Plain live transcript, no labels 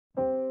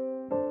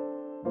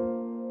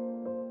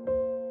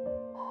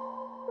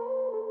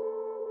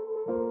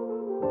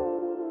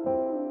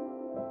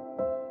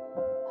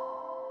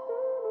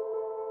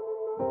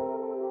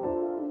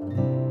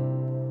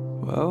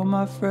Well,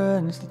 my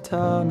friends, the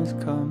time has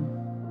come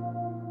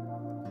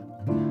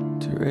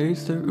to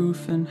raise the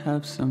roof and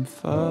have some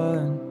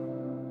fun.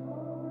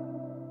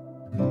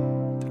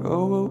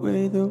 Throw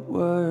away the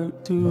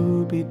work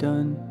to be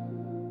done.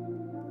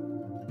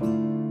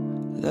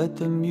 Let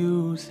the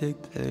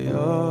music play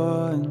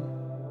on.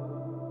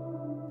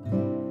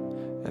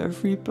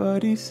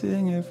 Everybody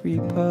sing,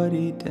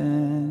 everybody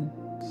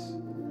dance.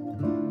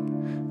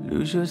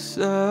 Lose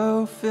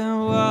yourself in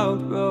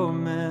wild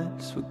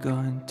romance. We're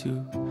going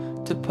to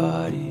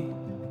party,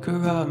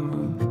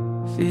 karamu,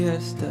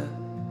 fiesta,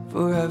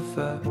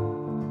 forever.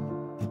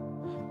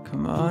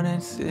 Come on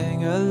and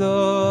sing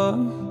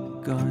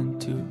along. Going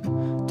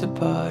to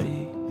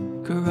party,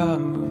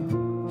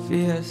 karamu,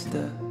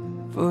 fiesta,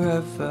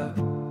 forever.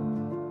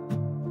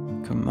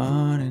 Come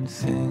on and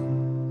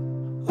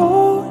sing.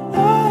 All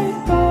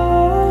night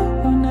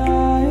long, all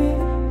night.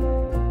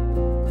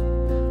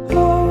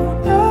 All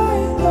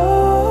night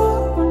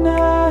long, all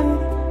night,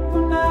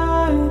 all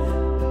night.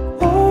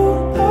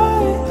 All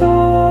night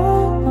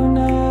long, all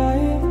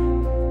night.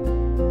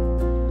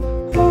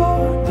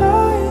 All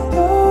night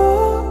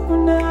long,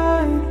 all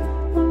night,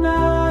 all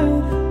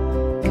night.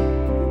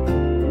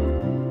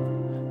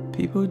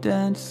 People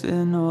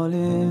dancing all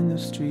in the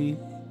street.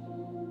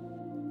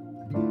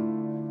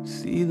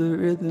 See the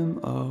rhythm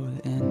all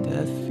in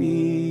their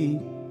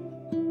feet.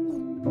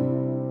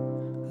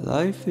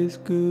 Life is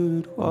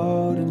good,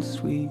 wild and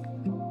sweet.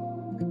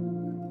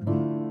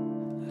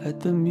 Let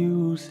the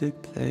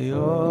music play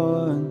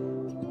on.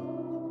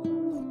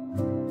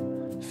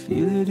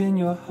 Feel it in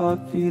your heart,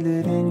 feel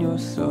it in your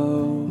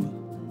soul.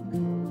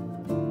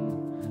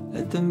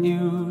 Let the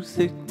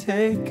music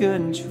take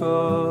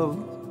control.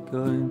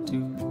 Going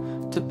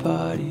to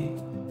party,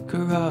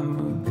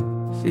 karamu,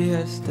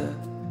 fiesta,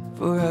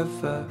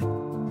 forever.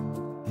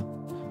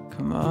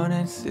 Come on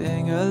and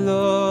sing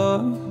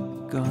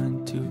along.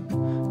 Going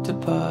to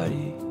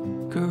party,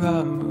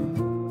 karamu,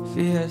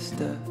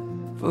 fiesta,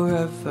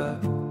 forever.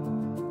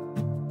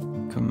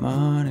 Come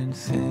on and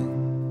sing.